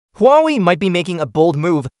Huawei might be making a bold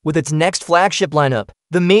move with its next flagship lineup,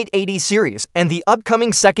 the Mate 80 series and the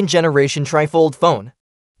upcoming second-generation trifold phone.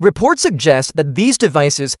 Reports suggest that these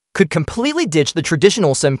devices could completely ditch the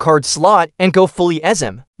traditional SIM card slot and go fully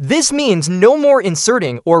eSIM. This means no more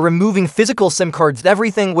inserting or removing physical SIM cards.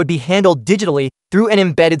 Everything would be handled digitally through an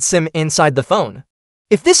embedded SIM inside the phone.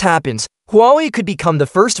 If this happens, Huawei could become the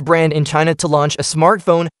first brand in China to launch a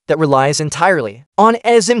smartphone that relies entirely on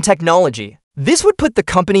eSIM technology. This would put the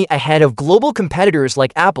company ahead of global competitors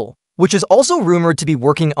like Apple, which is also rumored to be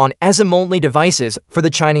working on eSim-only devices for the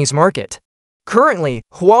Chinese market. Currently,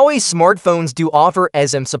 Huawei smartphones do offer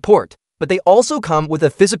eSIM support, but they also come with a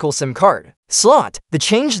physical SIM card slot. The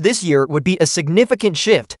change this year would be a significant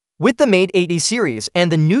shift, with the Mate 80 series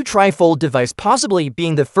and the new trifold device possibly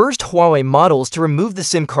being the first Huawei models to remove the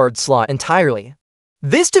SIM card slot entirely.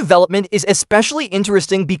 This development is especially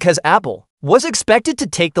interesting because Apple was expected to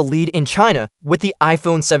take the lead in China with the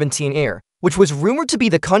iPhone 17 Air, which was rumored to be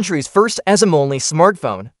the country's first eSIM-only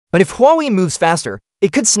smartphone. But if Huawei moves faster,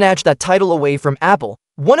 it could snatch that title away from Apple.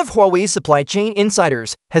 One of Huawei's supply chain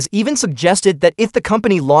insiders has even suggested that if the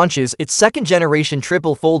company launches its second-generation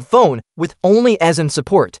triple-fold phone with only eSIM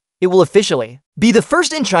support, it will officially be the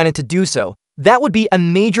first in China to do so. That would be a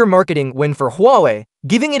major marketing win for Huawei,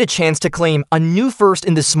 giving it a chance to claim a new first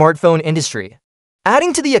in the smartphone industry.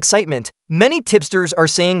 Adding to the excitement, many tipsters are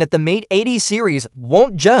saying that the Mate 80 series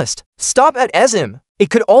won't just stop at eSIM.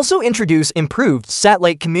 It could also introduce improved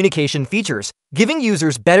satellite communication features, giving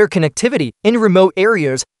users better connectivity in remote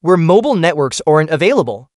areas where mobile networks aren't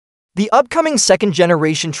available. The upcoming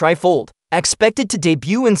second-generation trifold, expected to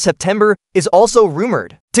debut in September, is also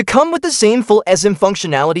rumored to come with the same full eSIM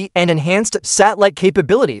functionality and enhanced satellite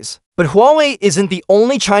capabilities. But Huawei isn't the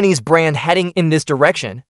only Chinese brand heading in this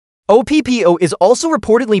direction. OPPO is also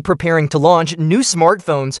reportedly preparing to launch new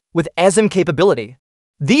smartphones with eSIM capability.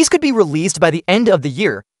 These could be released by the end of the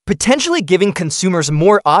year, potentially giving consumers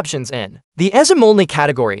more options in the eSIM-only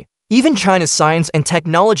category. Even China's Science and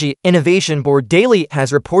Technology Innovation Board Daily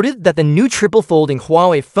has reported that the new triple-folding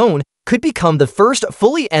Huawei phone could become the first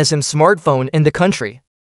fully eSIM smartphone in the country.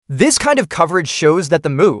 This kind of coverage shows that the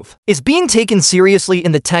move is being taken seriously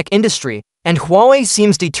in the tech industry, and Huawei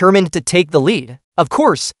seems determined to take the lead. Of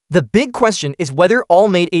course, the big question is whether all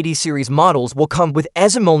Mate 80 series models will come with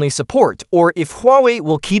eSIM-only support, or if Huawei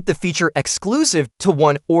will keep the feature exclusive to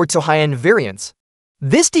one or two high-end variants.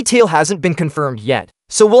 This detail hasn't been confirmed yet,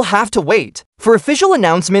 so we'll have to wait for official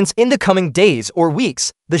announcements in the coming days or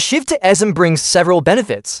weeks. The shift to eSIM brings several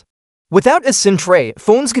benefits. Without a SIM tray,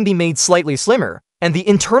 phones can be made slightly slimmer, and the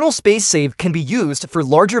internal space saved can be used for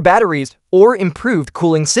larger batteries or improved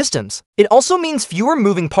cooling systems. It also means fewer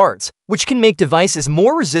moving parts, which can make devices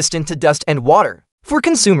more resistant to dust and water. For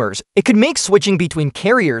consumers, it could make switching between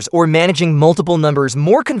carriers or managing multiple numbers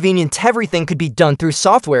more convenient. Everything could be done through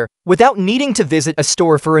software without needing to visit a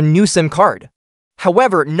store for a new SIM card.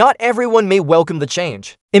 However, not everyone may welcome the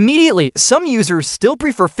change immediately. Some users still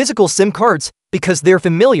prefer physical SIM cards because they're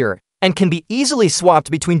familiar and can be easily swapped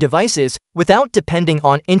between devices without depending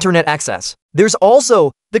on internet access. There's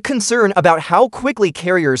also the concern about how quickly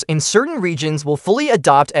carriers in certain regions will fully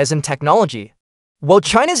adopt eSIM technology. While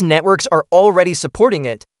China's networks are already supporting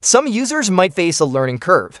it, some users might face a learning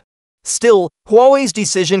curve. Still, Huawei's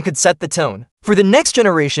decision could set the tone for the next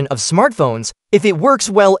generation of smartphones. If it works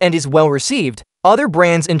well and is well received, other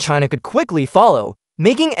brands in China could quickly follow,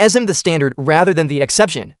 making eSIM the standard rather than the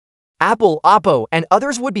exception. Apple, Oppo, and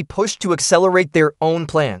others would be pushed to accelerate their own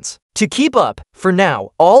plans to keep up. For now,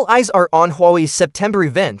 all eyes are on Huawei's September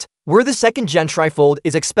event, where the second-gen trifold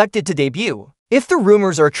is expected to debut. If the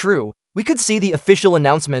rumors are true, we could see the official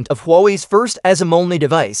announcement of Huawei's first eSIM-only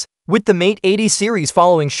device, with the Mate 80 series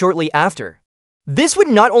following shortly after. This would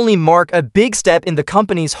not only mark a big step in the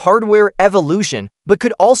company's hardware evolution, but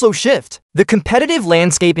could also shift the competitive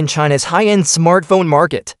landscape in China's high-end smartphone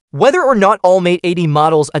market. Whether or not all Mate 80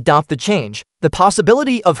 models adopt the change, the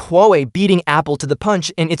possibility of Huawei beating Apple to the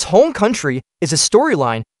punch in its home country is a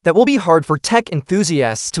storyline that will be hard for tech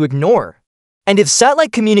enthusiasts to ignore. And if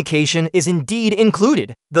satellite communication is indeed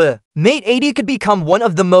included, the Mate 80 could become one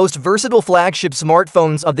of the most versatile flagship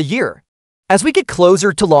smartphones of the year. As we get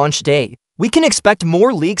closer to launch day, we can expect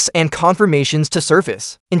more leaks and confirmations to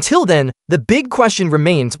surface. Until then, the big question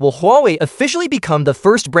remains: will Huawei officially become the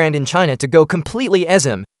first brand in China to go completely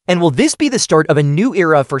eSIM? And will this be the start of a new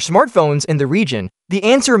era for smartphones in the region? The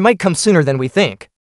answer might come sooner than we think.